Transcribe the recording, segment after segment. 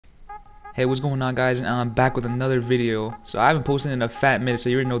Hey, what's going on, guys? And I'm back with another video. So I haven't posted in a fat minute, so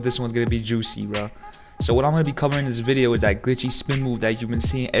you already know this one's gonna be juicy, bro. So what I'm gonna be covering in this video is that glitchy spin move that you've been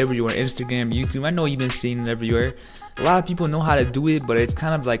seeing everywhere, Instagram, YouTube. I know you've been seeing it everywhere. A lot of people know how to do it, but it's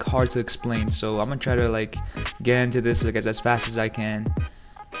kind of like hard to explain. So I'm gonna try to like get into this like as fast as I can.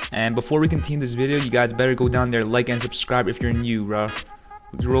 And before we continue this video, you guys better go down there, like and subscribe if you're new, bro.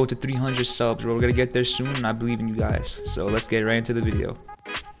 We road to 300 subs, bro. We're gonna get there soon, and I believe in you guys. So let's get right into the video.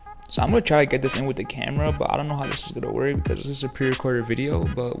 So I'm gonna try to get this in with the camera, but I don't know how this is gonna work because this is a pre-recorded video,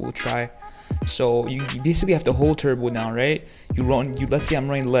 but we'll try. So you basically have to hold turbo down, right? Let's say I'm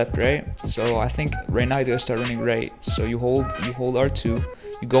running left, right? So I think right now he's gonna start running right. So you hold R2,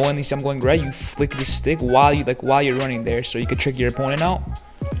 you go in, you see I'm going right, you flick the stick while you're running there, so you can trick your opponent out.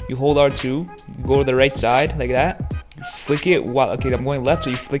 You hold R2, you go to the right side like that, you flick it okay, I'm going left, so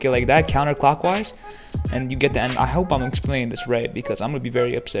you flick it like that, counterclockwise, and you get the end. I hope I'm explaining this right, because I'm gonna be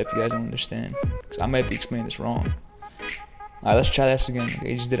very upset if you guys don't understand, because I might be explaining this wrong. Alright, let's try this again.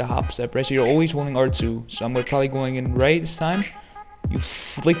 Okay, you just did a hop step, right? So you're always holding R2, so I'm probably going in right this time. You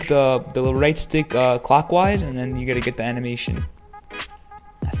flick the right stick clockwise, and then you gotta get the animation.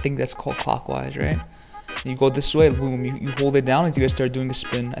 I think that's called clockwise, right? You go this way, boom, you hold it down, and you gonna start doing a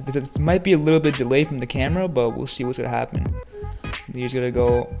spin. I think it might be a little bit delayed from the camera, but we'll see what's gonna happen. You're just gonna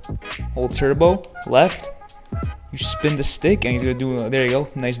go hold turbo left, you spin the stick, and he's gonna do there you go,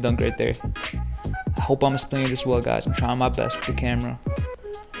 nice dunk right there. I hope I'm explaining this well, guys. I'm trying my best with the camera.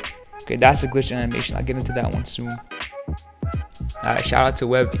 Okay, that's a glitch animation. I'll get into that one soon. Alright, shout out to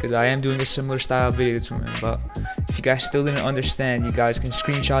Web, because I am doing a similar style video to him, but if you guys still didn't understand, you guys can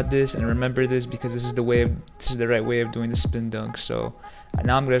screenshot this and remember this, because this is the right way of doing the spin dunk. So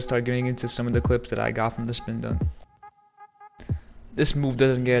now I'm gonna start getting into some of the clips that I got from the spin dunk. This move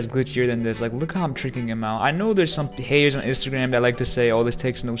doesn't get as glitchier than this. Like, look how I'm tricking him out. I know there's some haters on Instagram that like to say, oh, this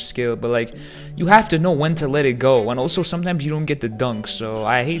takes no skill, but like, you have to know when to let it go, and also sometimes you don't get the dunk. So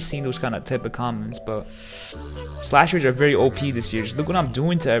I hate seeing those kind of type of comments, but slashers are very OP this year. Just look what I'm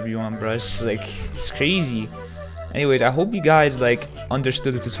doing to everyone, bro. It's like, it's crazy. Anyways, I hope you guys like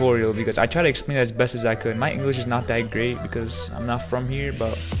understood the tutorial, because I try to explain it as best as I could. My English is not that great because I'm not from here,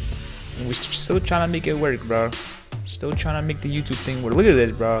 but we're still trying to make it work, bro. Still trying to make the YouTube thing work. Look at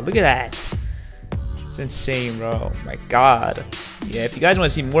this, bro. Look at that. It's insane, bro. Oh my god. Yeah, if you guys want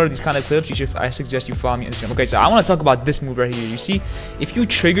to see more of these kind of clips, I suggest you follow me on Instagram. Okay, so I want to talk about this move right here. You see, if you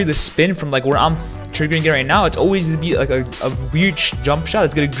trigger the spin from like where I'm triggering it right now, it's always gonna be like a weird jump shot.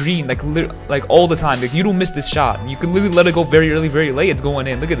 It's gonna green like all the time. Like, you don't miss this shot. You can literally let it go very early, very late. It's going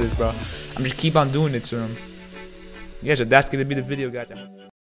in. Look at this, bro. I'm just keep on doing it to him. Yeah, so that's gonna be the video, guys.